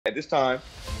at this time,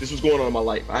 this was going on in my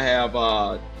life. I have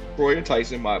Troy and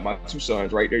Tyson, my two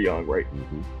sons, right? They're young, right?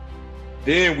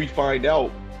 Then we find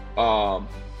out,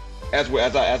 as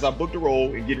I book the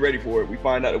role and get ready for it, we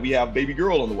find out that we have a baby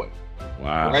girl on the way.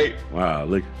 Wow. Right? Wow.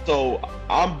 Look. So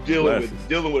I'm dealing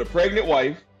with a pregnant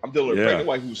wife. I'm dealing with a Yeah. pregnant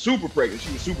wife who's super pregnant.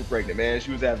 She was super pregnant, man.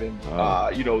 She was having,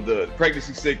 you know, the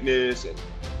pregnancy sickness and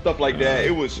stuff like that.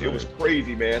 It was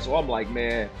crazy, man. So I'm like,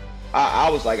 man, I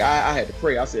was like, I had to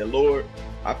pray. I said, Lord,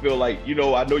 I feel like, you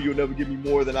know, I know you'll never give me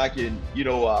more than I can, you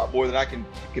know, more than I can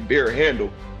bear or handle.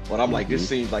 But I'm like, this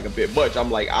seems like a bit much.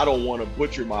 I'm like, I don't want to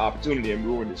butcher my opportunity and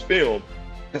ruin this film,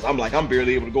 because I'm like, I'm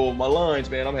barely able to go over my lines,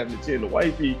 man. I'm having to tend to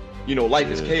wifey. You know, life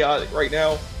is chaotic right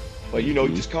now. But, you know,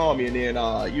 he just called me. And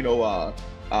then, you know,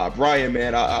 Brian,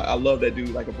 man, I love that dude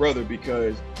like a brother,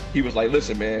 because he was like,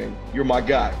 listen, man, you're my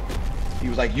guy. He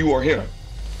was like, you are him.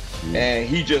 And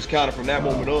he just kind of, from that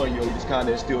moment on, you know, he just kind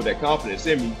of instilled that confidence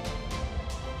in me.